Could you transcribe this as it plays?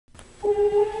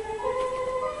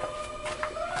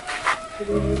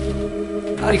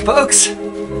Howdy folks,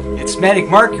 it's Manic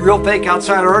Mark, your real fake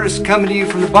outsider artist, coming to you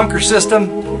from the bunker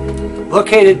system,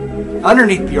 located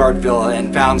underneath the art villa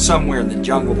and found somewhere in the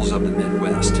jungles of the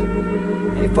Midwest.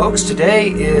 Hey folks, today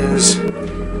is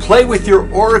Play With Your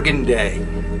Organ Day.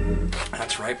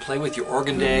 That's right, Play With Your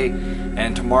Organ Day,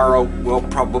 and tomorrow will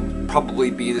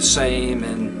probably be the same.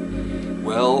 And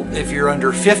well, if you're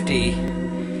under 50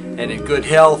 and in good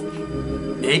health,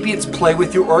 maybe it's Play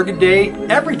With Your Organ Day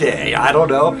every day. I don't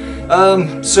know.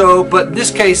 But in this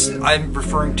case, I'm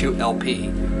referring to LP.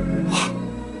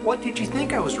 What did you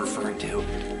think I was referring to?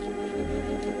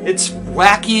 It's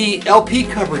Wacky LP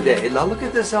Cover Day. Now look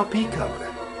at this LP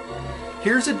cover.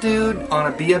 Here's a dude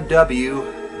on a BMW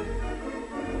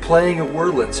playing a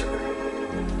Wurlitzer.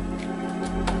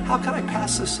 How can I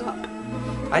pass this up?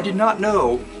 I did not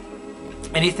know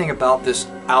anything about this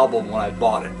album when I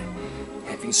bought it.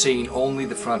 Having seen only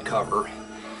the front cover,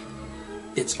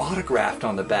 it's autographed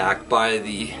on the back by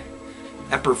the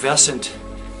effervescent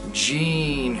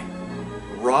Gene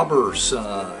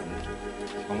Robertson.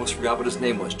 Almost forgot what his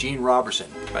name was. Gene Robertson.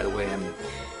 By the way, I'm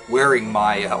wearing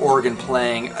my organ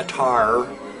playing attire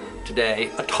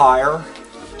today. Attire?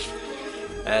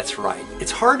 That's right.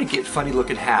 It's hard to get funny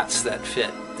looking hats that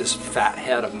fit this fat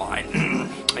head of mine.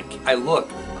 I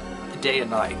look day and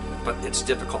night, but it's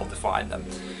difficult to find them.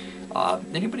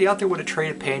 Anybody out there want to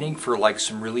trade a painting for like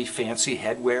some really fancy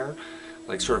headwear?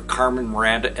 Like sort of Carmen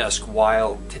Miranda-esque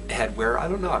wild headwear? I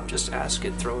don't know, I'm just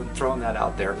asking, throwing that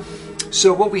out there.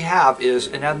 So what we have is,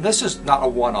 and this is not a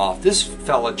one-off, this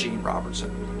fella Gene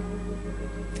Robertson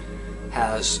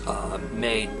has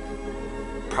made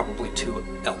probably 2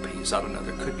 LPs, I don't know,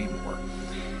 there could be more.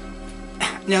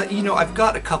 Now, you know, I've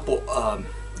got a couple,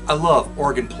 I love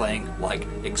organ playing, like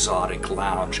exotic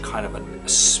lounge, kind of a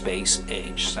space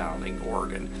age sounding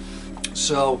organ.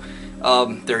 So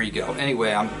there you go.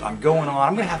 Anyway, I'm going on.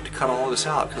 I'm going to have to cut all of this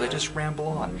out because I just ramble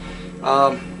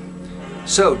on.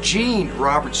 So Gene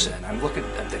Robertson, I'm looking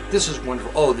at this is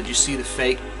wonderful. Oh, did you see the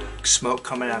fake smoke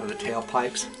coming out of the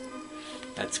tailpipes?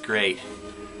 That's great.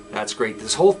 That's great.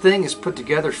 This whole thing is put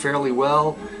together fairly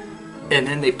well, and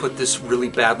then they put this really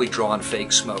badly drawn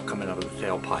fake smoke coming out of the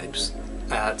tailpipes.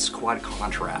 That's quite a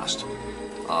contrast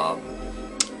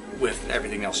with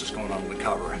everything else that's going on in the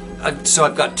cover. So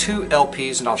I've got 2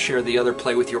 LPs, and I'll share the other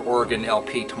Play With Your Organ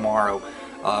LP tomorrow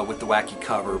with the wacky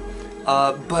cover.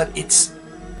 But it's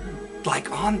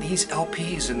like on these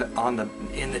LPs and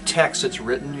in the text it's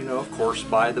written, you know, of course,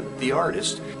 by the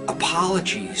artist.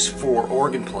 Apologies for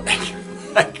organ playing.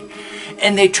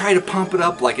 And they try to pump it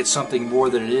up like it's something more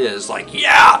than it is. Like,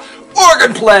 yeah,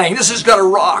 organ playing, this is gonna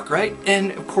rock, right?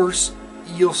 And of course,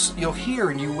 you'll hear,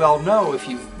 and you well know if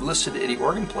you've listened to any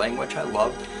organ playing, which I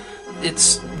love,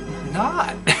 it's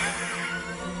not.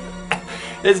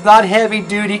 It's not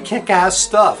heavy-duty, kick-ass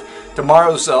stuff.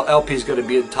 Tomorrow's LP is going to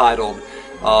be entitled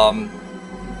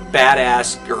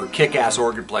Badass or Kick-Ass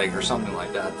Organ Playing or something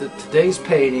like that. Today's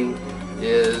painting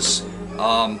is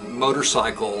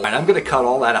Motorcycle, and I'm going to cut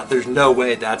all that out. There's no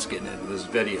way that's getting into this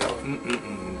video.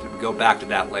 We'll go back to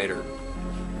that later.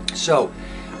 So,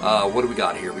 what do we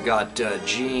got here? We got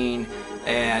Gene,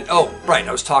 and oh, right,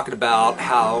 I was talking about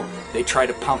how they try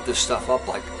to pump this stuff up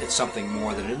like it's something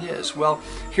more than it is. Well,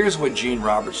 here's what Gene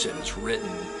Robertson has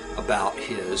written about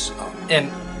his,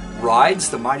 and rides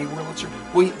the mighty Wurlitzer.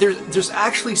 Well, there's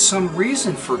actually some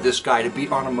reason for this guy to be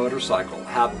on a motorcycle,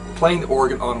 playing the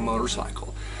organ on a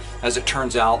motorcycle. As it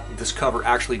turns out, this cover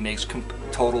actually makes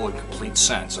total and complete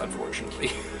sense, unfortunately.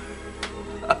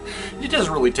 It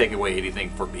doesn't really take away anything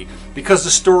for me, because the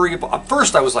story of, at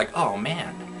first I was like, oh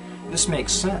man, this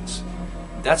makes sense.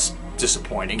 That's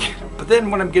disappointing. But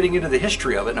then when I'm getting into the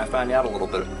history of it and I find out a little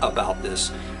bit about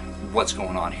this, what's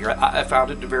going on here, I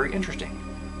found it very interesting.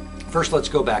 First, let's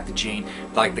go back to Gene,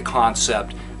 like the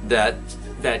concept that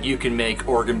you can make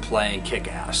organ playing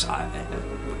kick-ass,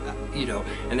 you know,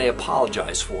 and they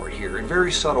apologize for it here in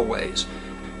very subtle ways.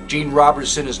 Gene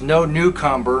Robertson is no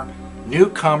newcomer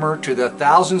to the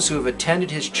thousands who have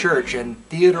attended his church and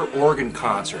theater organ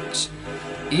concerts,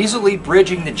 easily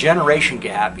bridging the generation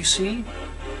gap. You see,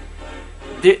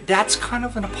 that's kind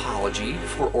of an apology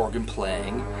for organ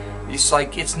playing. It's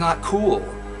like, it's not cool,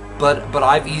 but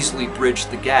I've easily bridged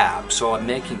the gap, so I'm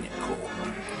making it cool.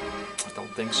 I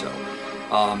don't think so.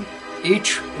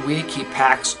 Each week he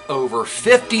packs over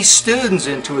 50 students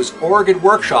into his organ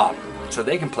workshop so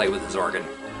they can play with his organ.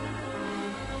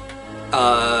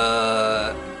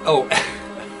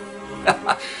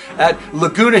 At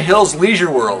Laguna Hills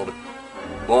Leisure World.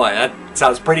 Boy, that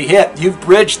sounds pretty hip. You've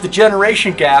bridged the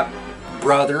generation gap,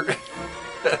 brother.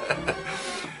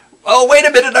 Oh, wait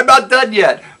a minute, I'm not done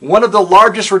yet. One of the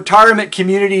largest retirement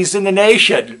communities in the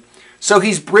nation. So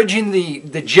he's bridging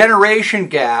the generation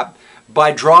gap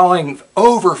by drawing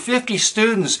over 50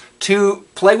 students to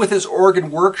play with his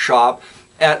organ workshop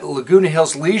at Laguna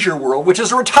Hills Leisure World, which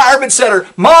is a retirement center.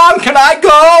 Mom, can I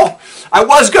go? I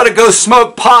was going to go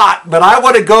smoke pot, but I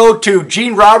want to go to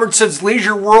Gene Robertson's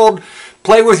Leisure World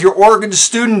Play with Your Organ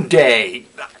Student Day.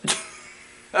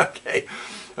 Okay.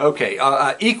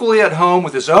 Equally at home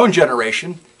with his own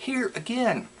generation. Here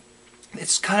again,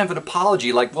 it's kind of an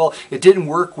apology. Like, well, it didn't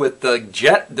work with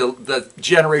the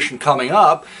generation coming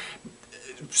up,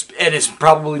 and it's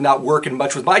probably not working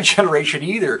much with my generation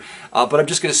either. But I'm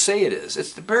just going to say it is.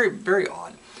 It's very, very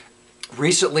odd.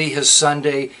 Recently, his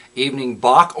Sunday evening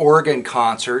Bach organ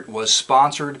concert was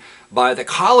sponsored by the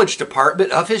college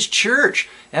department of his church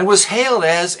and was hailed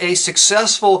as a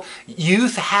successful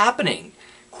youth happening,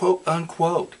 quote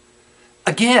unquote.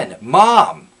 Again,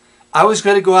 Mom, I was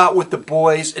going to go out with the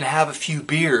boys and have a few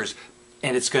beers,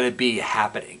 and it's going to be a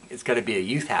happening. It's going to be a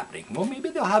youth happening. Well, maybe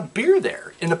they'll have beer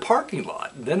there in the parking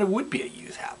lot. Then it would be a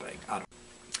youth happening. I don't know.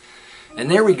 And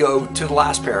there we go to the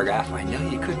last paragraph. I know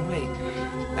you couldn't wait.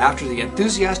 After the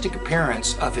enthusiastic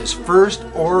appearance of his first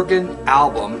organ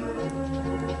album,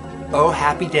 Oh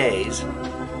Happy Days,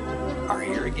 are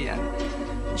here again.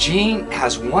 Gene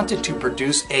has wanted to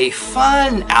produce a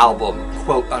fun album,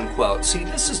 quote unquote. See,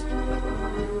 this is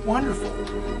wonderful.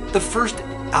 The first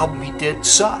album he did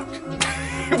sucked.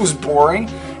 It was boring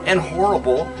and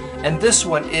horrible, and this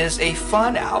one is a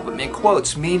fun album, in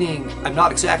quotes, meaning I'm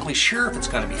not exactly sure if it's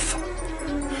going to be fun.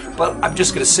 But I'm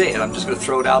just going to say it. I'm just going to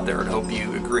throw it out there and hope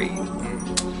you agree.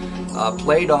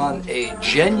 Played on a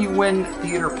genuine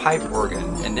theater pipe organ,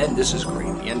 and then this is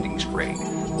great. The ending's great.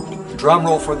 Drum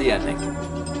roll for the ending.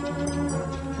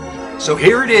 So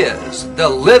here it is, the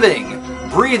living,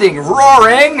 breathing,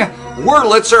 roaring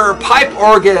Wurlitzer pipe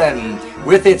organ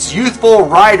with its youthful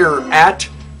rider at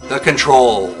the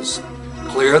controls.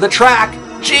 Clear the track,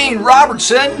 Gene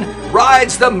Robertson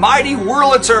rides the mighty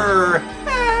Wurlitzer.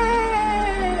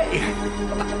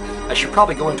 I should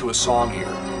probably go into a song here.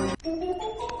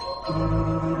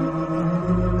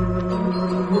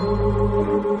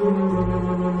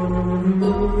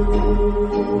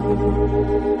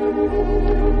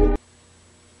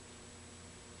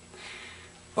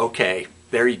 Okay,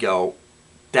 there you go.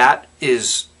 That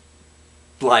is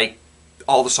like,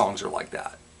 all the songs are like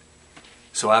that.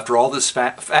 So after all this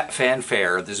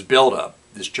fanfare, this build-up,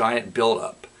 this giant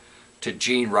build-up to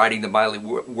Gene riding the mighty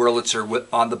Wurlitzer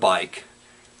on the bike,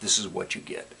 this is what you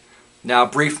get. Now, a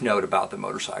brief note about the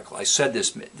motorcycle. I said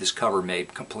this cover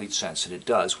made complete sense, and it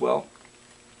does. Well,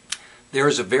 there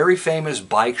is a very famous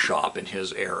bike shop in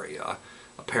his area,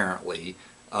 apparently,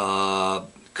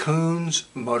 Coon's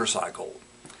Motorcycle,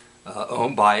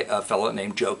 owned by a fellow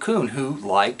named Joe Coon, who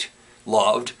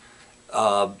loved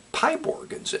pipe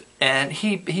organs, and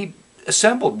he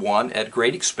assembled one at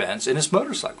great expense in his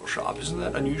motorcycle shop. Isn't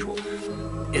that unusual?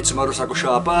 It's a motorcycle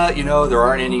shop, but you know, there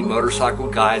aren't any motorcycle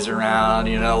guys around,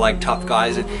 you know, like tough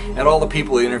guys, and all the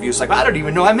people he interviews like, I don't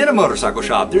even know I'm in a motorcycle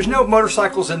shop. There's no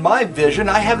motorcycles in my vision.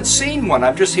 I haven't seen one.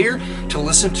 I'm just here to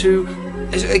listen to,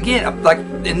 again, like,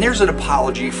 and there's an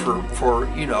apology for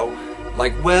you know,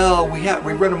 like, well, we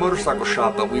run a motorcycle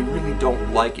shop, but we really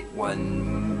don't like it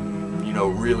when, you know,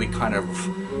 really kind of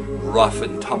rough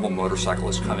and tumble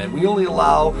motorcyclists come in. We only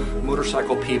allow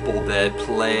motorcycle people that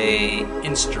play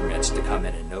instruments to come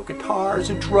in, and no guitars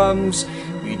and drums.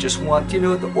 We just want, you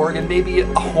know, the organ, maybe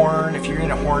a horn. If you're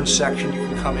in a horn section, you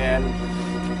can come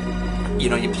in. You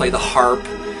know, you play the harp,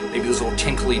 maybe those little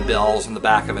tinkly bells in the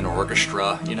back of an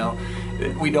orchestra, you know.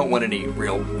 We don't want any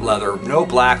real leather, no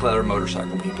black leather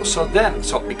motorcycle people. So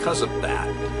because of that,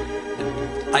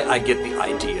 I get the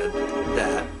idea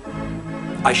that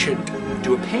I should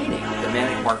do a painting. The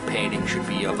Manic Mark painting should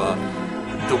be of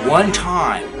the one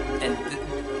time, and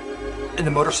in the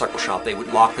motorcycle shop they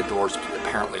would lock the doors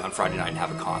apparently on Friday night and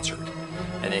have a concert,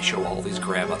 and they show all these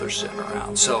grandmothers sitting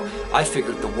around. So I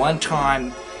figured the one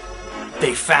time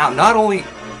they found, not only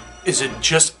is it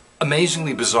just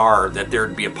amazingly bizarre that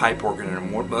there'd be a pipe organ in a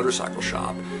motorcycle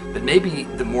shop, but maybe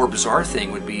the more bizarre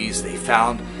thing would be is they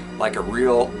found like a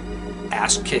real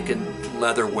ass-kicking,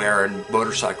 leather-wearing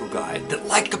motorcycle guy that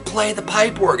liked to play the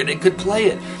pipe organ and could play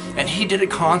it. And he did a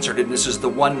concert, and this is the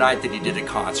one night that he did a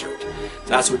concert.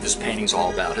 That's what this painting's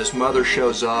all about. His mother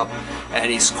shows up, and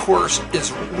he, of course,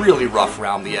 is really rough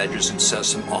around the edges and says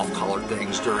some off-color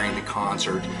things during the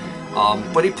concert.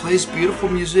 But he plays beautiful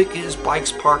music. His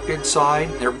bike's parked inside.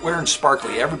 They're wearing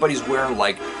sparkly. Everybody's wearing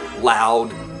like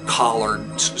loud, collared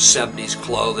 70s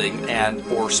clothing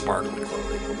or sparkly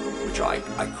clothing, which I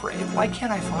crave. Why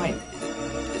can't I find it?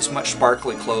 as much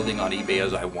sparkly clothing on eBay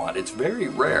as I want. It's very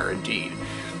rare indeed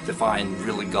to find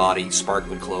really gaudy,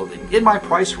 sparkly clothing in my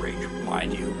price range,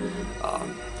 mind you.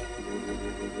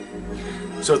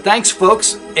 So thanks,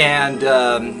 folks, and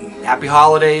happy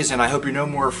holidays, and I hope you're no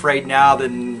more afraid now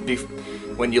than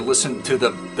when you listen to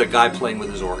the guy playing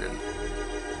with his organ.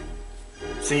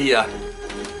 See ya.